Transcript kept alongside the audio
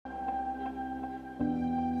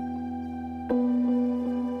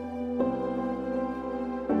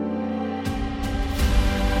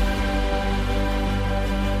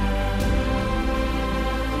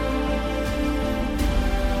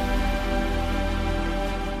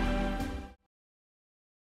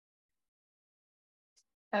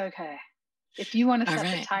Okay. If you want to All set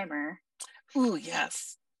the right. timer. Ooh,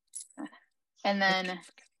 yes. And then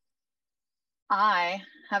I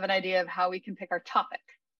have an idea of how we can pick our topic.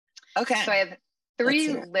 Okay. So I have Let's 3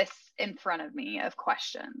 hear it. lists in front of me of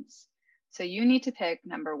questions. So you need to pick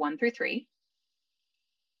number 1 through 3.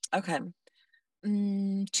 Okay.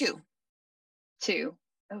 2. 2.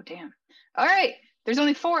 Oh, damn. All right. There's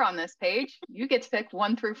only 4 on this page. You get to pick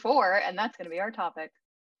 1 through 4, and that's going to be our topic.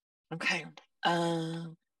 Okay.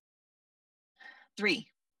 3.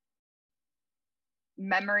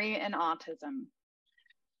 Memory and autism.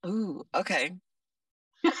 Ooh, okay.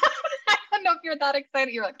 I don't know if you're that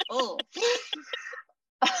excited. You're like, oh.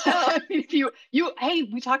 Oh. If hey,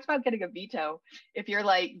 we talked about getting a veto. If you're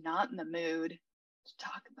like not in the mood to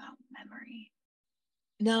talk about memory.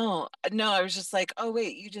 No, I was just like, oh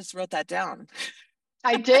wait, you just wrote that down.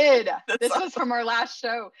 I did. That's This all. was from our last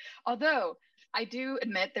show. Although I do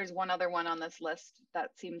admit there's one other one on this list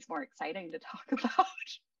that seems more exciting to talk about.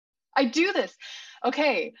 I do this.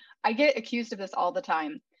 Okay, I get accused of this all the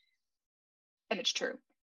time, and it's true.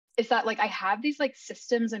 Is that like I have these like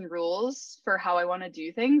systems and rules for how I want to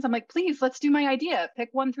do things. I'm like, please, let's do my idea. Pick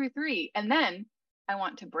 1 through 3. And then I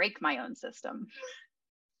want to break my own system.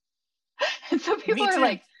 And so people Me are too.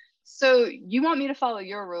 like, so you want me to follow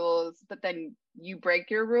your rules, but then you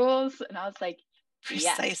break your rules? And I was like,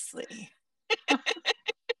 yes. Precisely.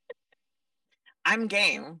 I'm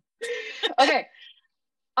game. Okay.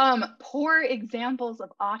 Poor examples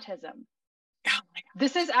of autism. Oh my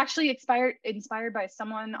This is actually inspired by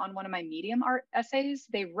someone on one of my Medium art essays.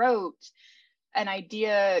 They wrote an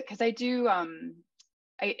idea because I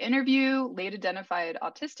interview late identified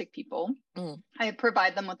autistic people. God. I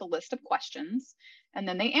provide them with a list of questions and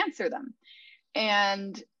then they answer them.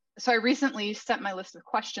 And so I recently sent my list of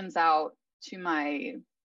questions out to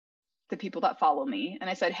the people that follow me. And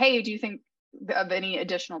I said, hey, do you think of any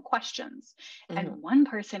additional questions? And one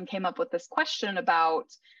person came up with this question about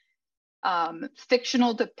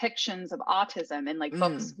fictional depictions of autism in like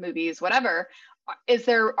books, movies, whatever.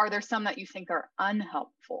 Are there some that you think are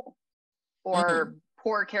unhelpful or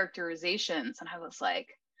poor characterizations? And I was like,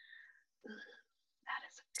 that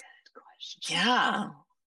is a good question. Yeah.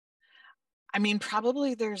 I mean,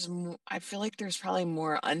 probably I feel like there's probably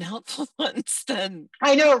more unhelpful ones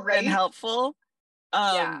I know, than right? helpful.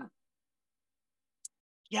 Yeah.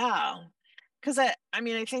 Yeah. Because I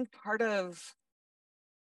mean, I think part of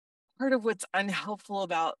what's unhelpful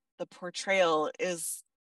about the portrayal is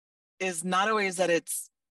not always that it's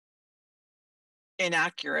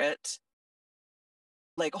inaccurate,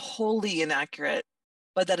 like wholly inaccurate,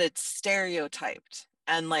 but that it's stereotyped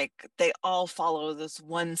and like they all follow this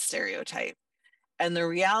one stereotype. And the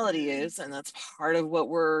reality is, and that's part of what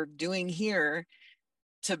we're doing here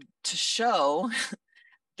to show,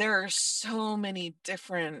 there are so many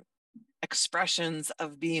different expressions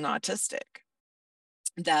of being autistic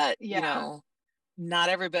that, Yeah. not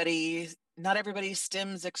everybody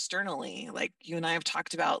stims externally. Like you and I have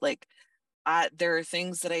talked about, like there are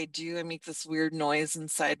things that I do. I make this weird noise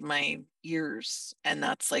inside my ears, and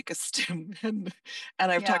that's like a stim. And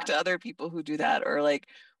I've talked Yeah. to other people who do that, or like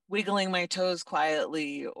wiggling my toes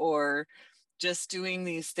quietly, or just doing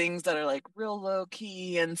these things that are like real low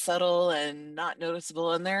key and subtle and not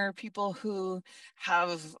noticeable. And there are people who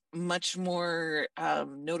have much more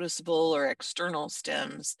noticeable or external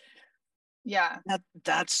stems. Yeah.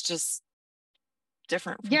 That's just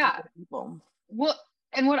different from Yeah. people to people. Well,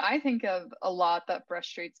 and what I think of a lot that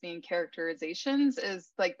frustrates me in characterizations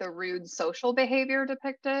is like the rude social behavior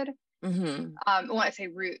depicted. Hmm. When I say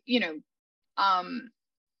rude, um,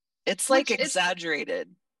 It's like which it's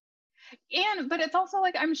exaggerated. but it's also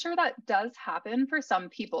like I'm sure that does happen for some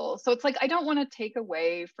people. So it's like I don't want to take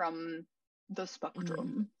away from the Mhm.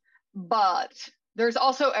 spectrum, but there's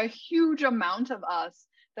also a huge amount of us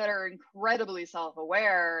that are incredibly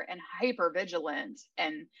self-aware and hyper vigilant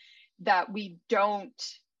and that we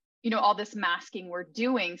don't, all this masking we're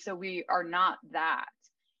doing so we are not that.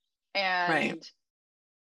 Right. And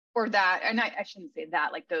or that, and I shouldn't say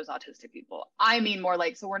that like those autistic people. I mean more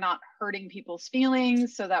like so we're not hurting people's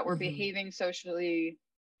feelings so that we're Hmm. behaving socially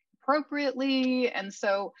appropriately. And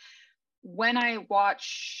so when I watch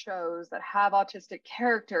shows that have autistic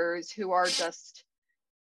characters who are just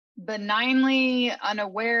benignly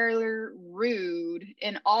unaware, rude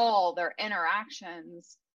in all their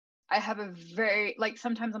interactions, I have a very like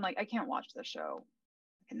sometimes I'm like, I can't watch the show.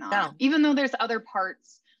 I cannot. Yeah. Even though there's other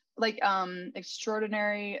parts like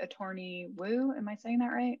Extraordinary Attorney Woo. Am I saying that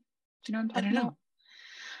right? Do you know what I'm I don't talking about?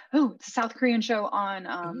 know. Oh, it's a South Korean show on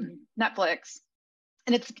Ooh. Netflix.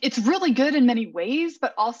 And it's really good in many ways,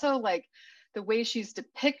 but also like the way she's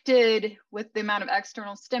depicted with the amount of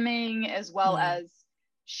external stimming, as well as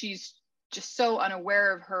she's just so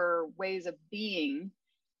unaware of her ways of being.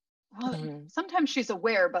 Well, sometimes she's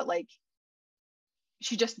aware, but like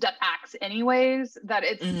she just acts anyways, that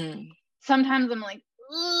it's sometimes I'm like,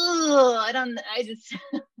 I just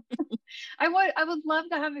I would love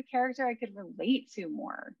to have a character I could relate to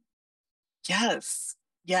more. Yes.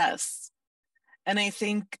 And I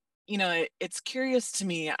think, you know, it's curious to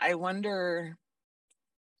me. I wonder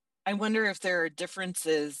if there are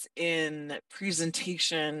differences in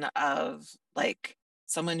presentation of like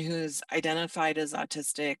someone who's identified as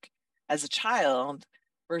autistic as a child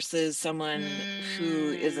versus someone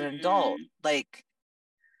who is an adult. Like,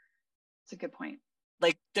 it's a good point.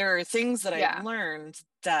 Like there are things that I've learned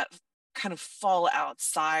that kind of fall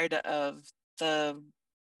outside of the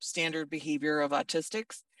standard behavior of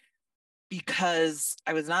autistics because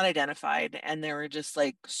I was not identified, and there were just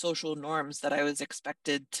like social norms that I was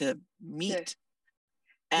expected to meet.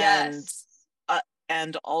 And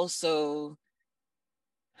also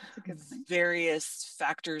various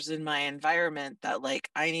factors in my environment that like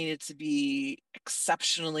I needed to be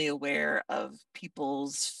exceptionally aware of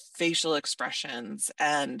people's facial expressions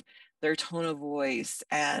and their tone of voice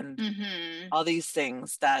and all these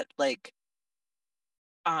things that like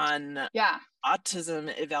on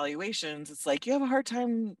autism evaluations, it's like you have a hard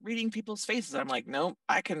time reading people's faces. I'm like, nope,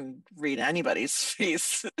 I can read anybody's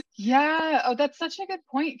face. Oh, that's such a good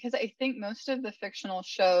point, because I think most of the fictional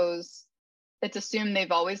shows, it's assumed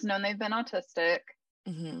they've always known they've been autistic,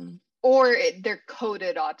 or they're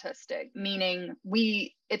coded autistic, meaning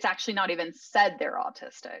it's actually not even said they're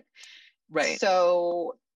autistic. Right.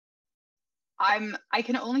 So I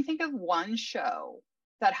can only think of one show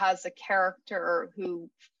that has a character who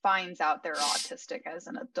finds out they're autistic as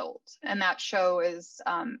an adult, and that show is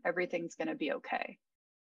Everything's Gonna Be Okay.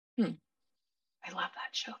 I love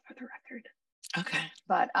that show, for the record. Okay.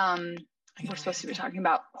 But we're supposed to be talking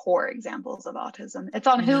about poor examples of autism. It's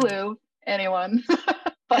on Hulu, anyone.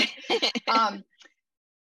 But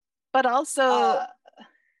also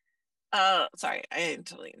sorry, I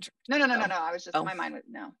totally interrupted. No. I was just my mind was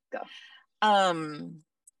go.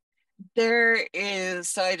 There is,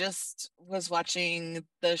 so I just was watching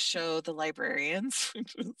the show The Librarians,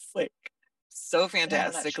 which was like so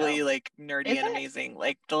fantastically like nerdy and amazing.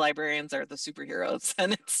 Like the librarians are the superheroes,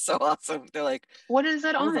 and it's so awesome. They're like, what is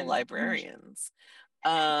it on? The librarians.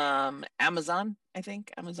 Amazon, I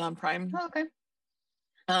think, Amazon Prime. Oh, okay.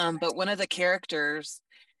 But one of the characters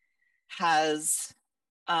has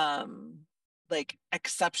like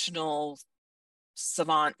exceptional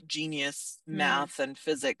savant genius math and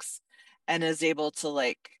physics, and is able to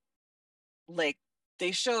like they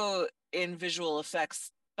show in visual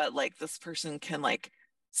effects, but like this person can like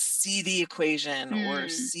see the equation or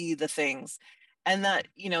see the things, and that,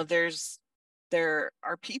 you know, there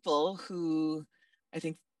are people who, I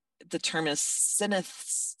think the term is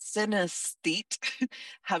synesthete,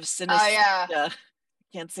 have synesthesia.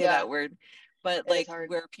 Can't say that word, but like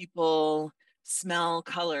where people smell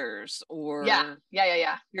colors or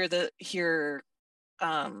hear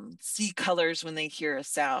see colors when they hear a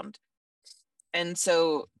sound. And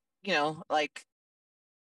so, you know, like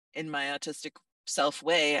in my autistic self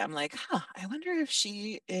way, I'm like, I wonder if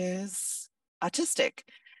she is autistic.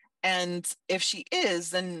 And if she is,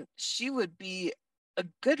 then she would be a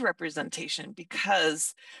good representation,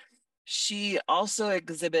 because she also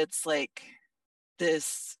exhibits like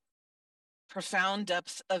this profound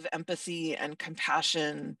depth of empathy and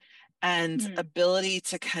compassion and ability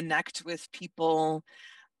to connect with people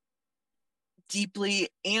deeply,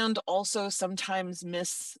 and also sometimes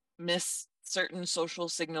miss certain social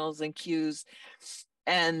signals and cues.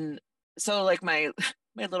 And so like my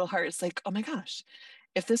little heart is like, oh my gosh,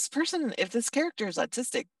 if this character is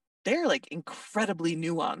autistic, they're like incredibly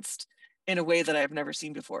nuanced in a way that I've never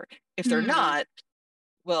seen before. If they're not,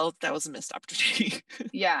 well, that was a missed opportunity.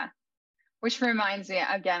 Which reminds me,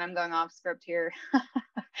 again, I'm going off script here.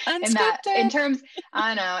 Unscripted. in terms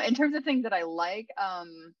of things that I like,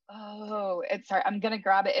 I'm gonna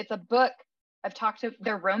grab it. It's a book I've talked to.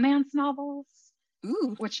 They're romance novels.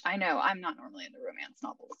 Ooh. Which I know I'm not normally into romance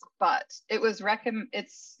novels, but it was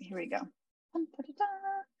here we go.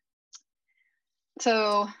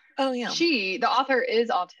 So the author is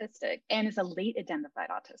autistic and is a late identified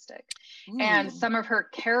autistic. And some of her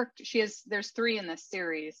characters, there's 3 in this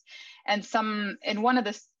series, and some in one of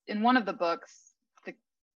the books,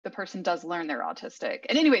 the person does learn they're autistic.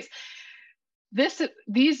 And anyways,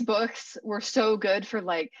 these books were so good for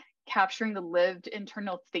like capturing the lived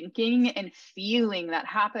internal thinking and feeling that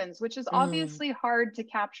happens, which is obviously hard to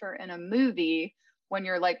capture in a movie when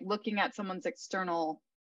you're like looking at someone's external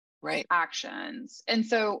Right. actions. And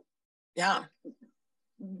so, yeah,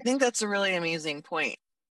 I think that's a really amazing point,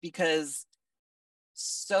 because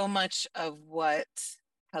so much of what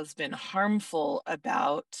has been harmful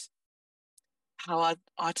about how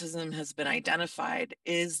autism has been identified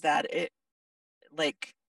is that it,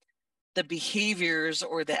 like, the behaviors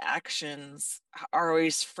or the actions are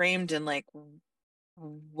always framed in like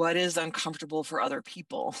what is uncomfortable for other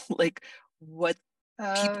people, like what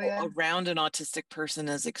people around an autistic person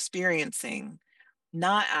is experiencing,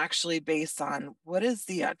 not actually based on what is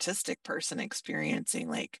the autistic person experiencing,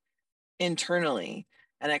 like internally.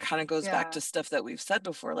 And it kind of goes back to stuff that we've said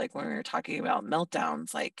before, like when we were talking about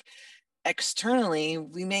meltdowns, like externally,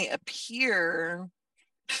 we may appear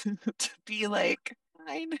to be like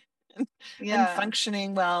fine and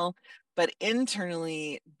functioning well, but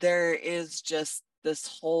internally, there is just this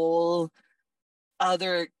whole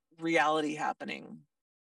other reality happening.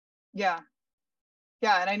 Yeah.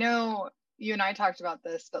 And I know you and I talked about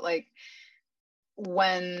this, but like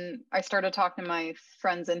when I started talking to my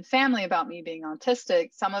friends and family about me being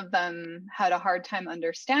autistic, some of them had a hard time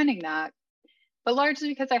understanding that, but largely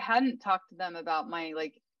because I hadn't talked to them about my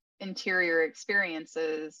like interior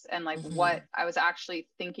experiences and like what I was actually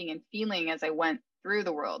thinking and feeling as I went through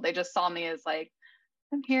the world. They just saw me as like,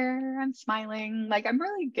 I'm here, I'm smiling, like I'm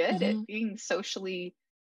really good at being socially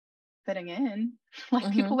fitting in,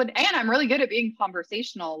 like people would, and I'm really good at being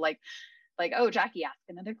conversational, like, oh, Jackie, ask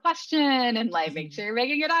another question, and like make sure you're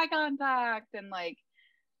making good eye contact, and like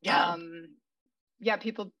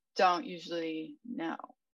people don't usually know.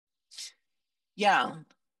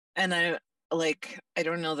 And I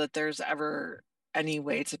don't know that there's ever any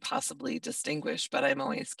way to possibly distinguish, but I'm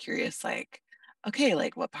always curious, like, okay,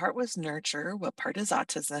 like what part was nurture, what part is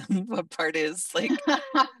autism, what part is like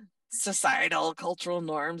societal cultural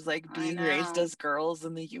norms, like being raised as girls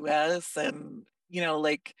in the US, and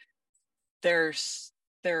like there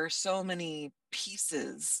are so many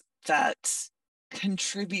pieces that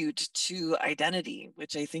contribute to identity,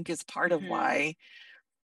 which I think is part of why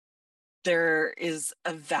there is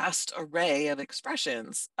a vast array of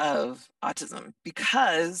expressions of autism,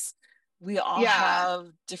 because we all have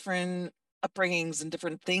different upbringings and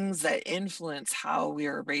different things that influence how we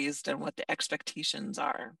are raised and what the expectations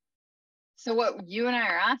are. So what you and I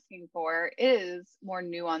are asking for is more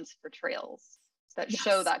nuanced portrayals that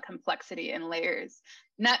show that complexity and layers.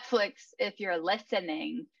 Netflix, if you're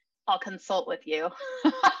listening, I'll consult with you.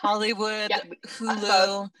 Hollywood,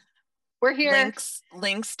 Hulu. We're here.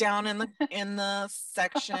 Links down in the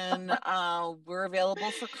section. We're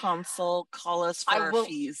available for consult. Call us for our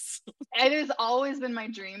fees. It has always been my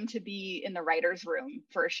dream to be in the writer's room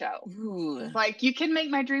for a show. Ooh. Like, you can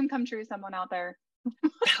make my dream come true, someone out there.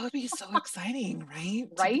 That would be so exciting, right?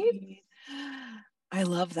 Right? I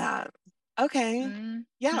love that. Okay.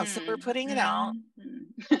 So we're putting it out.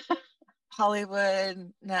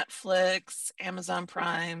 Hollywood, Netflix, Amazon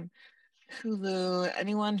Prime, Hulu,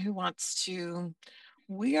 anyone who wants to,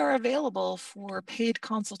 we are available for paid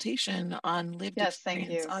consultation on lived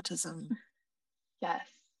experience autism. Yes.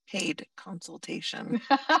 Paid consultation.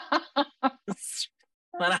 Want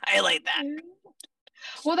to highlight that.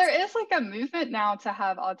 Well, there is like a movement now to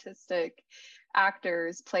have autistic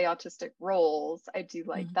actors play autistic roles. I do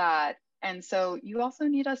like that. And so you also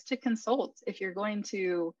need us to consult if you're going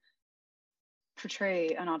to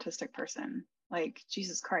portray an autistic person. Like,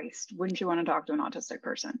 Jesus Christ, wouldn't you want to talk to an autistic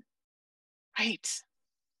person? Right.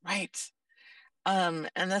 And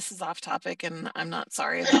this is off topic, and I'm not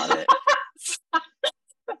sorry about it.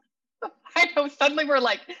 I know, suddenly we're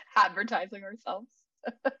like advertising ourselves.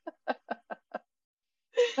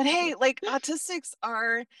 But hey, like, autistics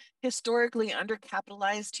are historically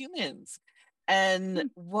undercapitalized humans,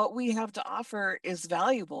 and what we have to offer is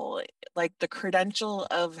valuable. Like, the credential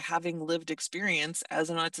of having lived experience as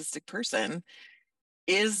an autistic person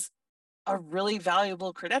is a really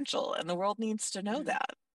valuable credential, and the world needs to know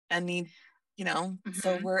that, and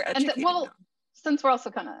so we're educating them. Since we're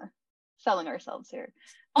also kind of selling ourselves here,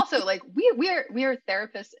 also, like, we are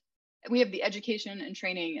therapists. We have the education and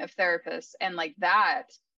training of therapists, and like that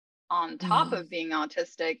on top of being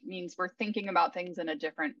autistic means we're thinking about things in a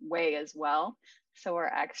different way as well. So we're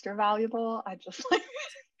extra valuable. I just like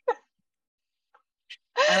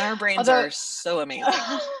and our brains are so amazing.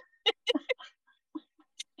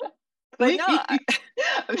 But no,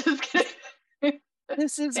 I'm just kidding.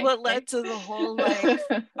 This is what led to the whole like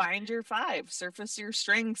find your five, surface your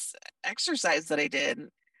strengths exercise that I did,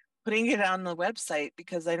 putting it on the website,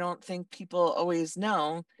 because I don't think people always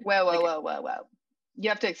know. Whoa. You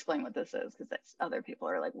have to explain what this is, because other people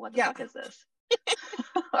are like, what the fuck is this?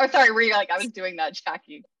 Or sorry, were you like, I was doing that,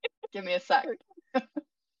 Jackie? Give me a sec.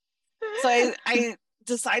 So I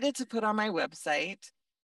decided to put on my website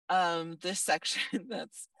this section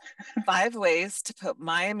that's 5 ways to put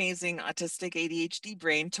my amazing autistic ADHD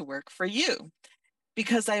brain to work for you.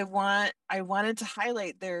 Because I wanted to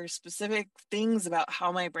highlight there are specific things about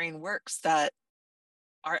how my brain works that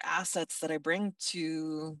are assets that I bring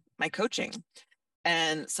to my coaching.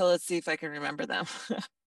 And so let's see if I can remember them.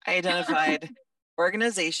 I identified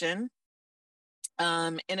organization,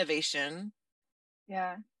 innovation,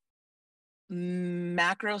 Yeah.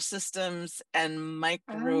 macro systems, and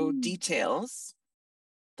micro details.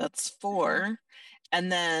 That's 4. And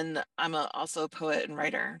then I'm also a poet and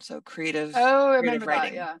writer, so creative I creative remember that.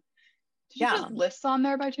 writing. Yeah. Did you Yeah. put lists on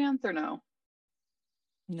there by chance or no?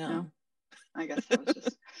 No. I guess that was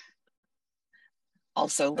just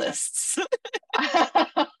Also okay. lists.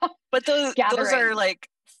 But those are like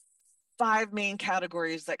 5 main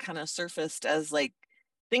categories that kind of surfaced as like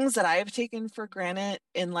things that I've taken for granted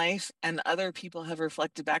in life, and other people have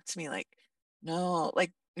reflected back to me like, no,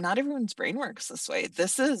 like not everyone's brain works this way.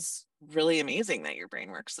 This is really amazing that your brain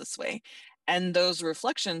works this way. And those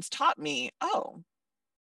reflections taught me, oh,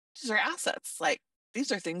 these are assets. Like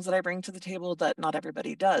these are things that I bring to the table that not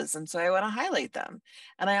everybody does. And so I want to highlight them.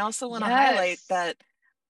 And I also want to highlight Yes. that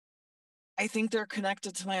I think they're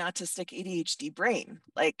connected to my autistic ADHD brain.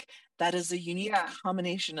 Like that is a unique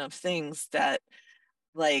combination of things that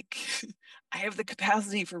like I have the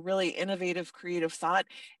capacity for really innovative, creative thought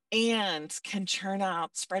and can churn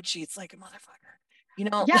out spreadsheets like a motherfucker. You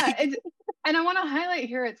know, Yeah. like, And I want to highlight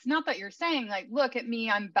here, it's not that you're saying like, look at me,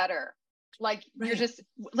 I'm better. Like you're right. just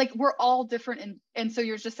like, we're all different. And so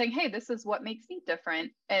you're just saying, hey, this is what makes me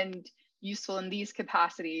different and useful in these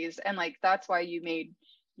capacities. And like, that's why you made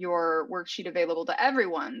your worksheet available to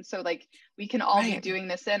everyone. So like we can all be doing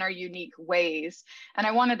this in our unique ways. And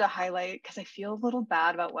I wanted to highlight, because I feel a little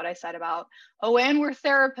bad about what I said about, oh, and we're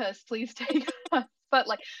therapists, please take us. But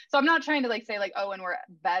like, so I'm not trying to like say like, oh, and we're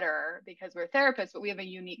better because we're therapists, but we have a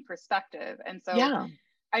unique perspective. And so Yeah.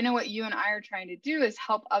 I know what you and I are trying to do is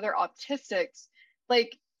help other autistics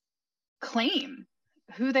like claim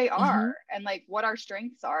who they are and like what our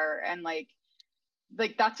strengths are, and like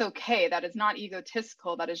that's okay. That is not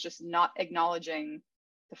egotistical. That is just not acknowledging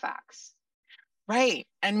the facts. Right.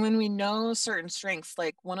 And when we know certain strengths,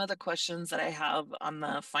 like one of the questions that I have on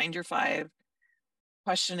the Find Your 5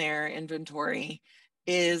 questionnaire inventory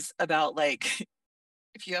is about like,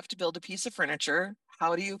 if you have to build a piece of furniture,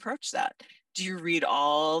 how do you approach that? Do you read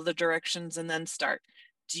all the directions and then start?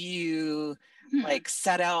 Do you like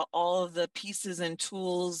set out all of the pieces and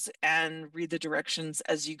tools and read the directions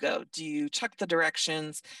as you go? Do you check the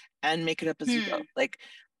directions and make it up as you go? Like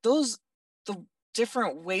the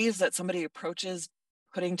different ways that somebody approaches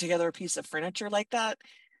putting together a piece of furniture like that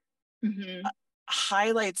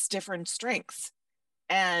highlights different strengths.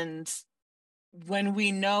 And when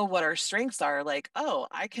we know what our strengths are, like, oh,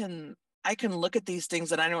 I can look at these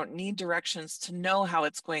things and I don't need directions to know how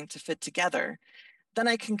it's going to fit together, then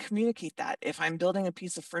I can communicate that. If I'm building a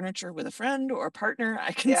piece of furniture with a friend or a partner,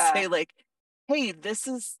 I can say like, hey, this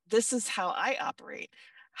is how I operate.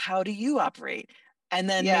 How do you operate? And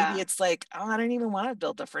then maybe it's like, oh, I don't even want to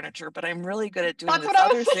build the furniture, but I'm really good at doing That's this what I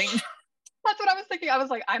was other thing. That's what I was thinking. I was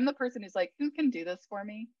like, I'm the person who's like, who can do this for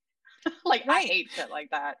me? Like, I hate shit like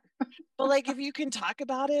that. But like, if you can talk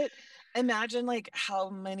about it, imagine like how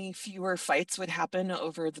many fewer fights would happen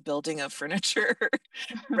over the building of furniture,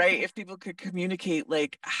 right? If people could communicate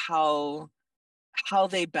like how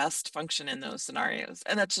they best function in those scenarios.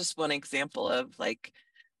 And that's just one example of like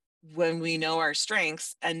when we know our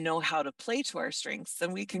strengths and know how to play to our strengths,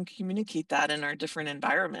 then we can communicate that in our different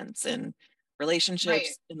environments and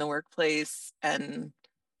relationships in the workplace. And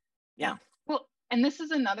yeah. Well, and this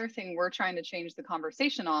is another thing we're trying to change the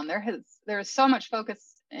conversation on. There's so much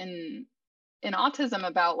focus in autism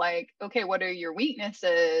about like, okay, what are your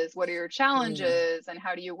weaknesses? What are your challenges? And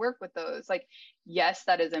how do you work with those? Like, yes,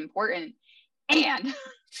 that is important. And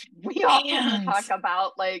we also want to talk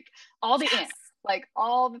about like all the ants, like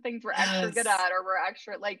all the things we're extra good at, or we're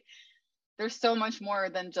extra like, there's so much more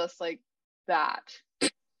than just like that.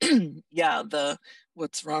 Yeah, the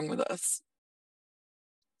what's wrong with us.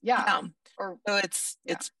 Or so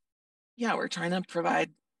it's we're trying to provide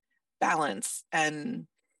balance, and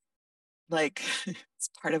like it's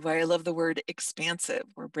part of why I love the word expansive.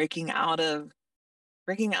 We're breaking out of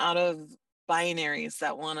binaries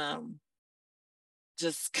that want to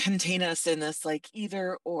just contain us in this like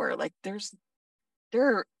either or. Like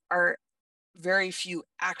there are very few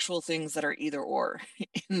actual things that are either or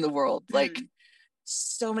in the world. Like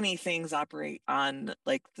so many things operate on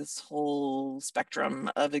like this whole spectrum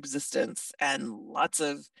of existence and lots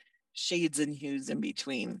of shades and hues in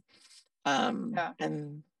between. Yeah.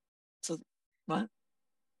 And so what?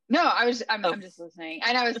 No, I'm just listening.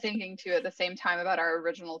 And I was thinking too at the same time about our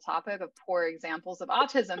original topic of poor examples of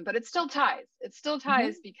autism, but it still ties. It still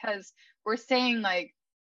ties because we're saying like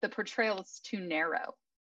the portrayal is too narrow,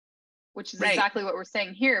 which is exactly what we're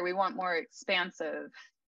saying here. We want more expansive.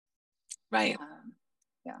 Right.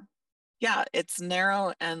 Yeah. Yeah, it's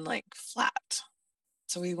narrow and like flat.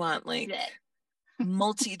 So we want like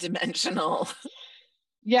multi-dimensional.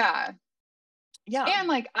 Yeah. Yeah. And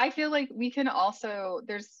like I feel like we can also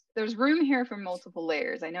there's room here for multiple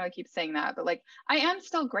layers. I know I keep saying that, but like I am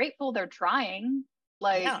still grateful they're trying.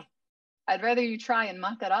 Like I'd rather you try and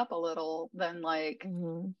muck it up a little than like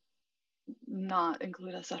not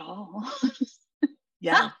include us at all.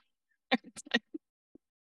 Yeah.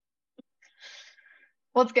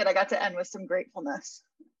 Well, it's good. I got to end with some gratefulness.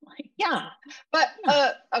 Yeah. But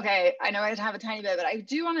okay, I know I have a tiny bit, but I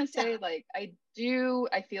do want to say like I feel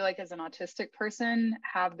like as an autistic person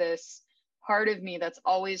have this part of me that's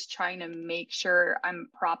always trying to make sure I'm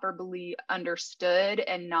properly understood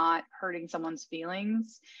and not hurting someone's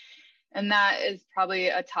feelings. And that is probably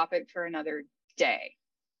a topic for another day.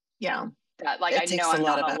 Yeah. That like I know I'm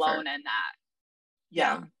not alone in that.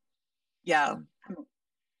 Yeah. Yeah.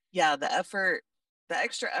 Yeah. The effort, the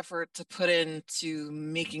extra effort to put into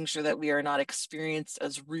making sure that we are not experienced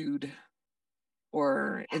as rude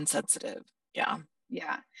or insensitive. Yeah.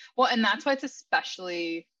 Yeah. Well, and that's why it's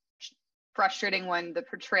especially frustrating when the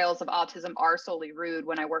portrayals of autism are solely rude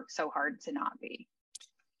when I work so hard to not be.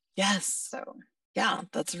 Yes. So yeah,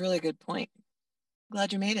 that's a really good point.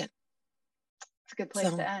 Glad you made it. It's a good place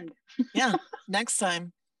to end. Yeah. Next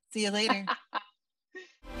time. See you later.